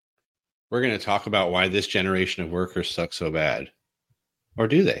We're going to talk about why this generation of workers suck so bad. Or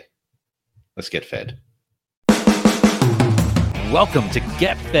do they? Let's get fed. Welcome to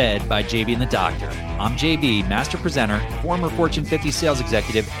Get Fed by JB and the Doctor. I'm JB, master presenter, former Fortune 50 sales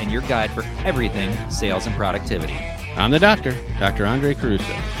executive, and your guide for everything sales and productivity. I'm the doctor, Dr. Andre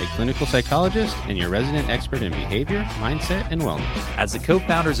Caruso, a clinical psychologist and your resident expert in behavior, mindset, and wellness. As the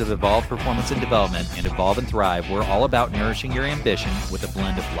co-founders of Evolve Performance and Development and Evolve and Thrive, we're all about nourishing your ambition with a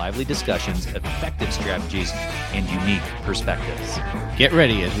blend of lively discussions, effective strategies, and unique perspectives. Get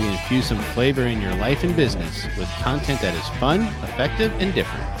ready as we infuse some flavor in your life and business with content that is fun, effective, and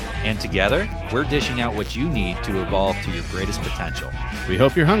different. And together, we're dishing out what you need to evolve to your greatest potential. We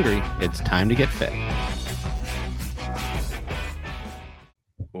hope you're hungry. It's time to get fed.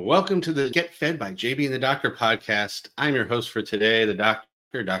 Welcome to the Get Fed by JB and the Doctor podcast. I'm your host for today, the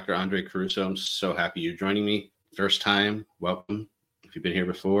doctor, Dr. Andre Caruso. I'm so happy you're joining me. First time, welcome. If you've been here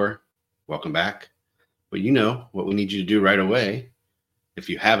before, welcome back. But you know what we need you to do right away, if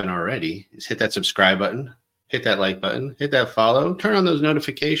you haven't already, is hit that subscribe button, hit that like button, hit that follow, turn on those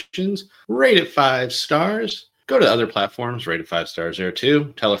notifications, rate it 5 stars. Go to other platforms, rate it 5 stars there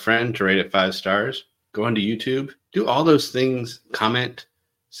too. Tell a friend to rate it 5 stars. Go onto YouTube, do all those things, comment,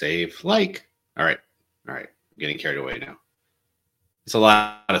 save, like. All right. I'm getting carried away now. It's a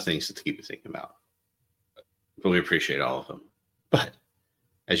lot of things to keep you thinking about, but we appreciate all of them. But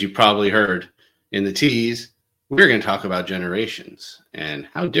as you probably heard in the tease, we're going to talk about generations and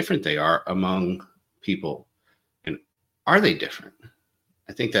how different they are among people. And are they different?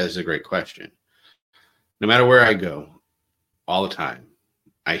 I think that is a great question. No matter where I go, all the time,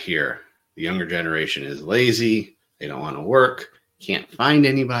 I hear the younger generation is lazy. They don't want to work. Can't find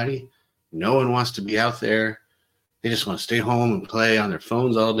anybody. No one wants to be out there. They just want to stay home and play on their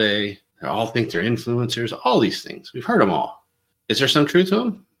phones all day. They all think they're influencers, all these things. We've heard them all. Is there some truth to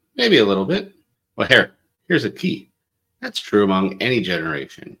them? Maybe a little bit. Well, here's a key. That's true among any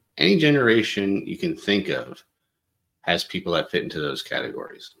generation. Any generation you can think of has people that fit into those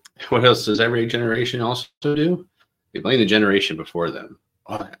categories. What else does every generation also do? They blame the generation before them.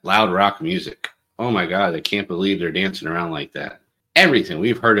 Oh, that loud rock music. Oh my God, I can't believe they're dancing around like that. Everything.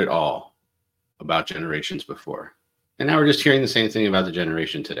 We've heard it all about generations before. And now we're just hearing the same thing about the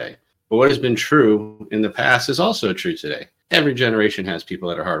generation today. But what has been true in the past is also true today. Every generation has people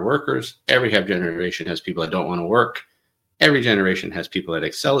that are hard workers. Every generation has people that don't want to work. Every generation has people that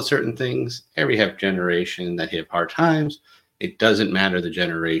excel at certain things. Every generation that have hard times. It doesn't matter the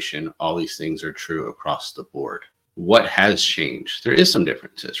generation. All these things are true across the board. What has changed? There is some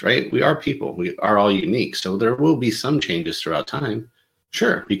differences, right? We are people. We are all unique. So there will be some changes throughout time.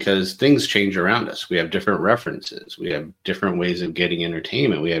 Sure, because things change around us. We have different references. We have different ways of getting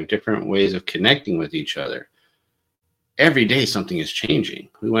entertainment. We have different ways of connecting with each other. Every day something is changing.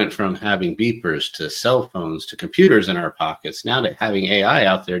 We went from having beepers to cell phones to computers in our pockets, now to having AI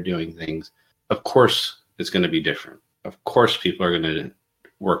out there doing things. Of course, it's going to be different. Of course, people are going to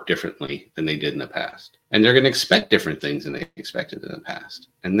work differently than they did in the past. And they're going to expect different things than they expected in the past.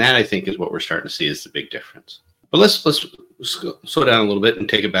 And that, I think, is what we're starting to see is the big difference. But let's slow down a little bit and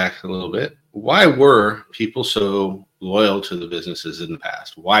take it back a little bit. Why were people so loyal to the businesses in the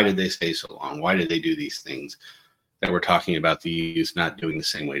past? Why did they stay so long? Why did they do these things that we're talking about these not doing the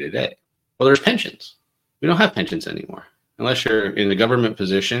same way today? Well, there's pensions. We don't have pensions anymore. Unless you're in a government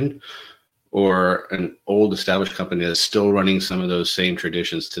position or an old established company that's still running some of those same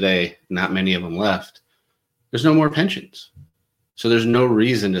traditions today, not many of them left, there's no more pensions. So there's no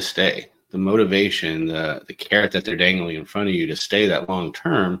reason to stay. The motivation, the carrot that they're dangling in front of you to stay that long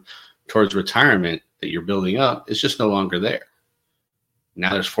term towards retirement that you're building up is just no longer there.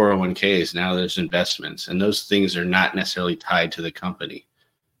 Now there's 401ks, now there's investments, and those things are not necessarily tied to the company,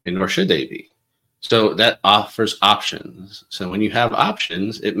 and nor should they be. So that offers options. So when you have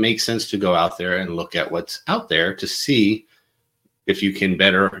options, it makes sense to go out there and look at what's out there to see if you can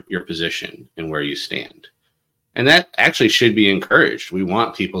better your position and where you stand. And that actually should be encouraged. We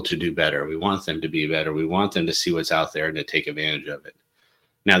want people to do better. We want them to be better. We want them to see what's out there and to take advantage of it.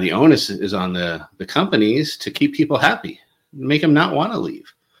 Now, the onus is on the companies to keep people happy, make them not want to leave,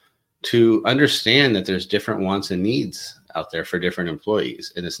 to understand that there's different wants and needs out there for different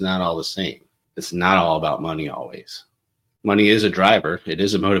employees, and it's not all the same. It's not all about money always. Money is a driver. It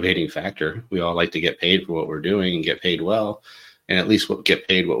is a motivating factor. We all like to get paid for what we're doing and get paid well, and at least get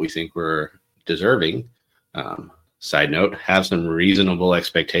paid what we think we're deserving. Side note, have some reasonable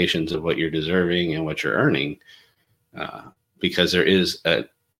expectations of what you're deserving and what you're earning, because there is an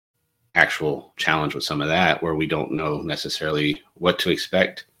actual challenge with some of that where we don't know necessarily what to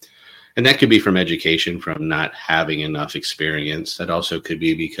expect. And that could be from education, from not having enough experience. That also could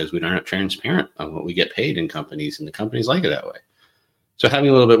be because we aren't transparent on what we get paid in companies, and the companies like it that way. So having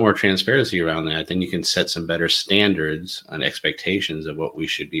a little bit more transparency around that, then you can set some better standards on expectations of what we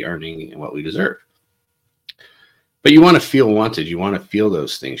should be earning and what we deserve. But you want to feel wanted. You want to feel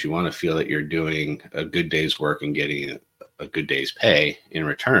those things. You want to feel that you're doing a good day's work and getting a good day's pay in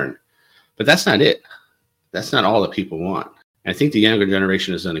return. But that's not it. That's not all that people want. I think the younger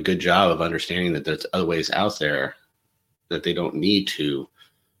generation has done a good job of understanding that there's other ways out there, that they don't need to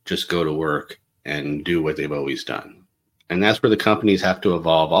just go to work and do what they've always done. And that's where the companies have to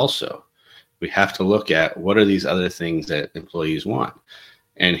evolve also. We have to look at what are these other things that employees want.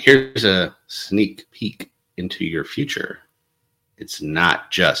 And here's a sneak peek into your future. It's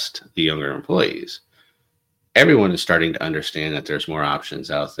not just the younger employees. Everyone is starting to understand that there's more options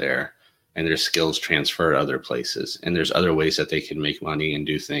out there, and their skills transfer other places, and there's other ways that they can make money and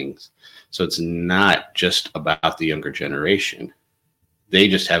do things. So it's not just about the younger generation. They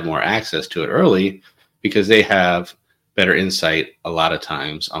just have more access to it early because they have better insight a lot of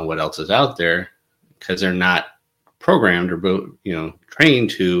times on what else is out there, because they're not programmed or trained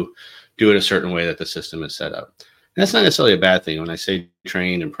to do it a certain way that the system is set up. And that's not necessarily a bad thing. When I say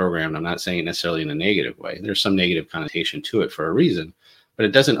trained and programmed, I'm not saying necessarily in a negative way. There's some negative connotation to it for a reason. But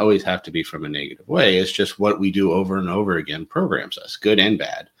it doesn't always have to be from a negative way. It's just what we do over and over again programs us, good and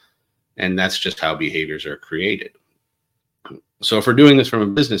bad. And that's just how behaviors are created. So if we're doing this from a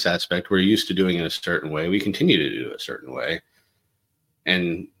business aspect, we're used to doing it a certain way. We continue to do it a certain way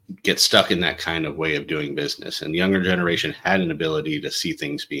and get stuck in that kind of way of doing business. And the younger generation had an ability to see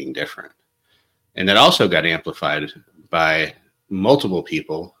things being different. And that also got amplified by multiple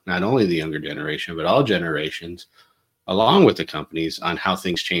people, not only the younger generation, but all generations, along with the companies, on how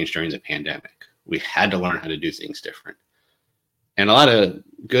things changed during the pandemic. We had to learn how to do things different. And a lot of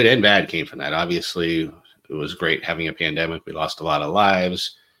good and bad came from that. Obviously, it was great having a pandemic. We lost a lot of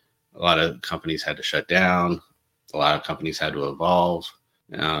lives. A lot of companies had to shut down. A lot of companies had to evolve.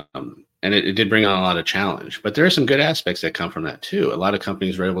 And it did bring on a lot of challenge. But there are some good aspects that come from that too. A lot of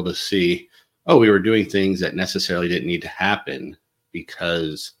companies were able to see, we were doing things that necessarily didn't need to happen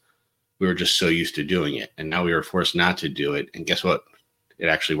because we were just so used to doing it. And now we were forced not to do it. And guess what? It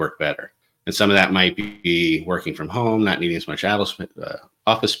actually worked better. And some of that might be working from home, not needing as much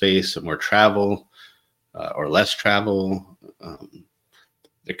office space, some more travel or less travel.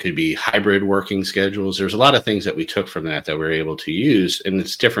 There could be hybrid working schedules. There's a lot of things that we took from that we're able to use. And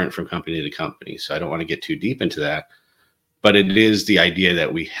it's different from company to company. So I don't want to get too deep into that. But it is the idea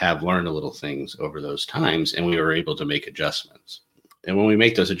that we have learned a little things over those times, and we were able to make adjustments. And when we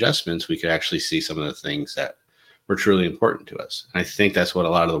make those adjustments, we could actually see some of the things that were truly important to us. And I think that's what a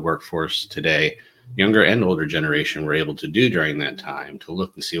lot of the workforce today, younger and older generation, were able to do during that time, to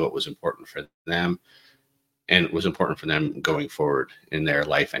look and see what was important for them and was important for them going forward in their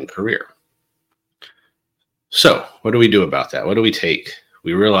life and career. So what do we do about that? What do we take?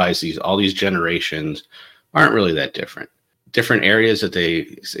 We realize all these generations aren't really that different. Different areas that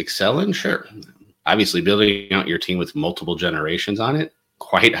they excel in, sure. Obviously, building out your team with multiple generations on it,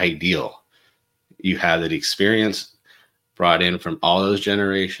 quite ideal. You have that experience brought in from all those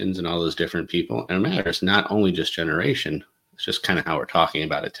generations and all those different people. And it matters not only just generation, it's just kind of how we're talking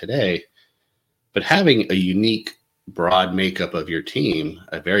about it today, but having a unique, broad makeup of your team,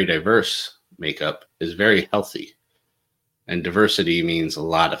 a very diverse makeup, is very healthy. And diversity means a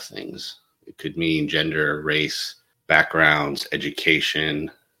lot of things. It could mean gender, race, backgrounds, education,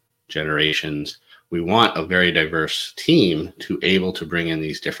 generations. We want a very diverse team to able to bring in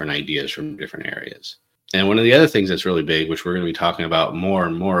these different ideas from different areas. And one of the other things that's really big, which we're going to be talking about more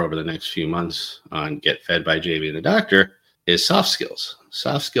and more over the next few months on Get Fed by JB and the Doctor, is soft skills.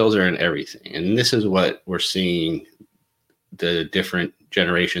 Soft skills are in everything. And this is what we're seeing the different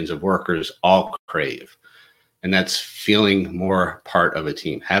generations of workers all crave. And that's feeling more part of a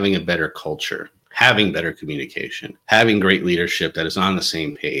team, having a better culture, having better communication, having great leadership that is on the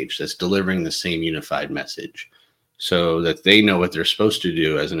same page, that's delivering the same unified message so that they know what they're supposed to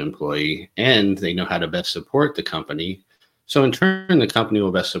do as an employee and they know how to best support the company. So in turn, the company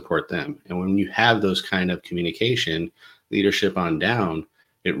will best support them. And when you have those kind of communication, leadership on down,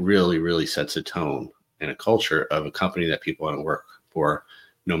 it really, really sets a tone and a culture of a company that people want to work for,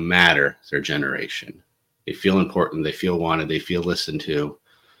 no matter their generation. They feel important, they feel wanted, they feel listened to.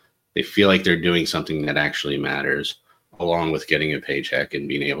 They feel like they're doing something that actually matters, along with getting a paycheck and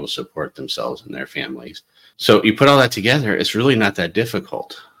being able to support themselves and their families. So you put all that together, it's really not that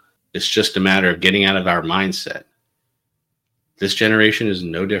difficult. It's just a matter of getting out of our mindset. This generation is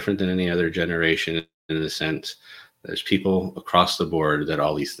no different than any other generation in the sense There's people across the board that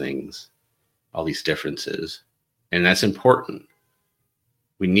all these things, all these differences, and that's important.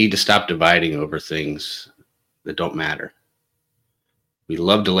 We need to stop dividing over things that don't matter. We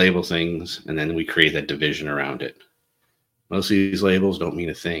love to label things, and then we create that division around it. Most of these labels don't mean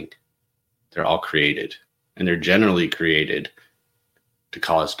a thing. They're all created, and they're generally created to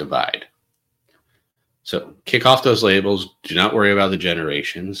cause divide. So kick off those labels. Do not worry about the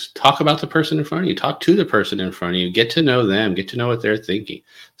generations. Talk about the person in front of you. Talk to the person in front of you. Get to know them. Get to know what they're thinking.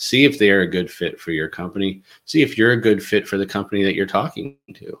 See if they're a good fit for your company. See if you're a good fit for the company that you're talking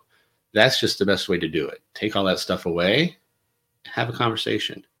to. That's just the best way to do it. Take all that stuff away. Have a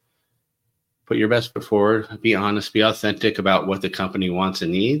conversation. Put your best foot forward. Be honest. Be authentic about what the company wants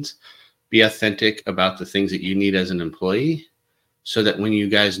and needs. Be authentic about the things that you need as an employee, so that when you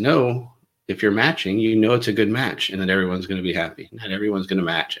guys know if you're matching, you know it's a good match and that everyone's going to be happy. Not everyone's going to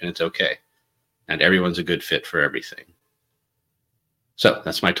match, and it's okay. And everyone's a good fit for everything. So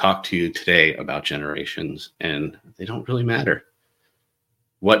that's my talk to you today about generations, and they don't really matter.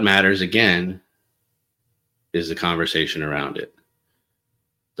 What matters, again, is the conversation around it.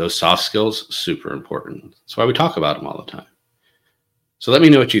 Those soft skills, super important. That's why we talk about them all the time. So let me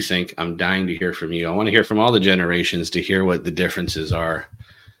know what you think. I'm dying to hear from you. I want to hear from all the generations to hear what the differences are,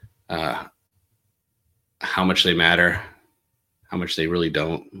 how much they matter, how much they really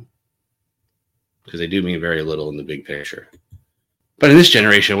don't, because they do mean very little in the big picture. But in this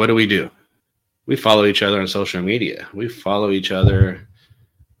generation, what do? We follow each other on social media. We follow each other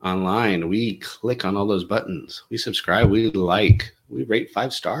online. We click on all those buttons. We subscribe. We like. We rate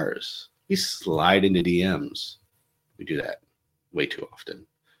 5 stars. We slide into DMs. We do that way too often,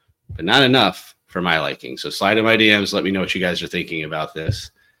 but not enough for my liking. So slide in my DMs. Let me know what you guys are thinking about this.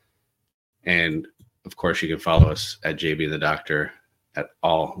 And of course, you can follow us at JB the Doctor at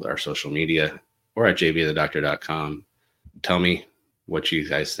all our social media, or at jbthedoctor.com. Tell me what you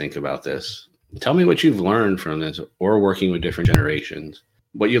guys think about this. Tell me what you've learned from this, or working with different generations,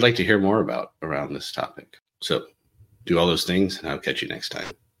 what you'd like to hear more about around this topic. So do all those things, and I'll catch you next time.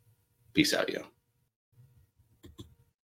 Peace out, yo.